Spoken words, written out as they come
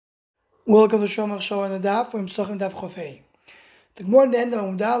Welcome to Shomach Show on the Daf from Psachim Daf Chofei. The Gemara at the end of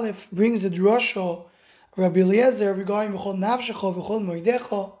Amud Aleph brings the drasha of Rabbi Eliezer regarding B'chol Nafshecho V'chol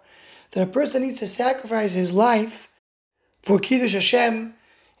Moedecho, that a person needs to sacrifice his life for Kiddush Hashem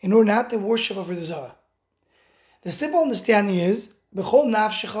in order not to worship over the Zohar. The simple understanding is B'chol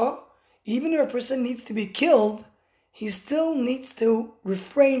Nafshecho, even if a person needs to be killed, he still needs to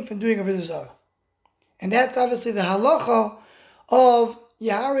refrain from doing over the Zohar. And that's obviously the halacha of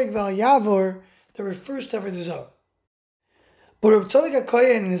Yaharig Val Yavor that refers to over the Zohar. But Reb Tzadok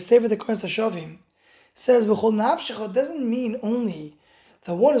HaKohen in his Sefer Tekanos HaShavim says B'chol Nafshecho doesn't mean only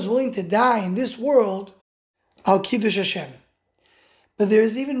that one is willing to die in this world al Kiddush Hashem. But there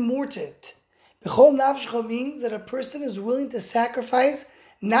is even more to it. B'chol Nafshecho means that a person is willing to sacrifice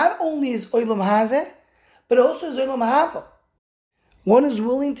not only his Olam Hazeh, but also his Olam Haba. One is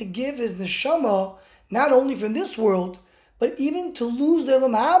willing to give his neshama not only from this world, but even to lose the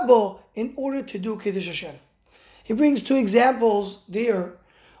Olam Haba in order to do Kiddush Hashem. He brings two examples there.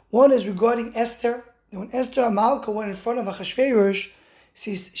 One is regarding Esther. When Esther HaMalka went in front of Achashverosh,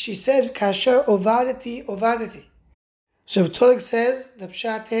 she said, Kasher ovadati, ovadati. So Tzadok says, the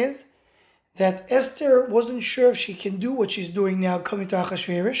pshat is, that Esther wasn't sure if she can do what she's doing now coming to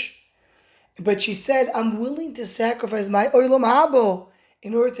Achashverosh, but she said, I'm willing to sacrifice my Olam Haba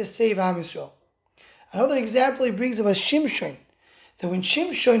in order to save Am Yisrael. Another example he brings about Shimshon, that when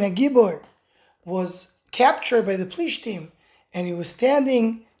Shimshon HaGibor was captured by the Plishtim, and he was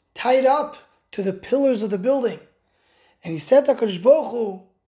standing tied up to the pillars of the building, and he said to HaKadosh Baruch Hu,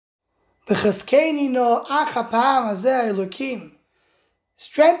 V'chazkeini no ach hapa'am hazeh Elokim,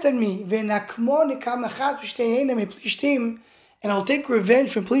 strengthen me, v'nakmo nekam nachas b'shteiheina me Plishtim, and I'll take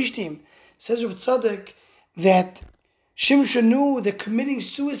revenge from Plishtim. Says Reb Tzadok that Shimshon knew that committing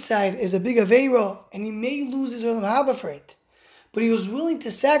suicide is a big aveira, and he may lose his Olam Haba for it. But he was willing to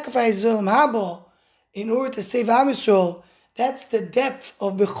sacrifice his Olam Haba in order to save Am Yisrael. That's the depth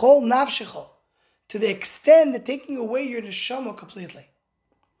of B'chol Nafshecho, to the extent that taking away your neshama completely.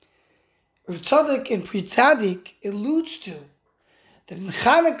 Reb Tzadok in Pri Tzadik alludes to that in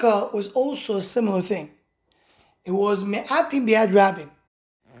Chanukah was also a similar thing. It was Me'atim Biad Rabim.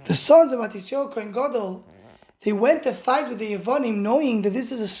 The sons of Matisyahu Kohen Gadol, they went to fight with the Yevonim knowing that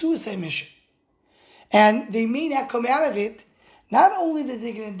this is a suicide mission. And they may not come out of it, not only that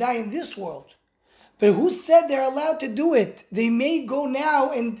they're going to die in this world, but who said they're allowed to do it? They may go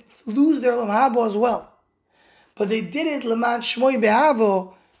now and lose their Olam Haba as well. But they did it L'man Shmoi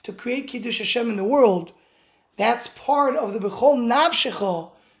Be'avo, to create Kiddush Hashem in the world. That's part of the B'chol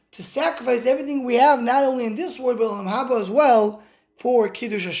Nafshecho, to sacrifice everything we have, not only in this world, but Olam Haba as well, for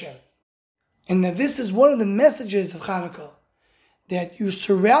Kiddush Hashem. And that this is one of the messages of Chanukah, that you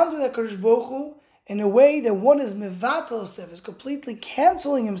surround with HaKadosh Baruch Hu in a way that one is mevatel himself, is completely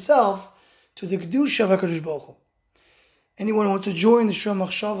canceling himself to the Kedusha of HaKadosh Baruch Hu. Anyone who wants to join the Shor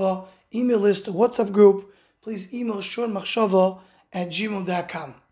Machshava email list or WhatsApp group, please email shormachshava@gmail.com.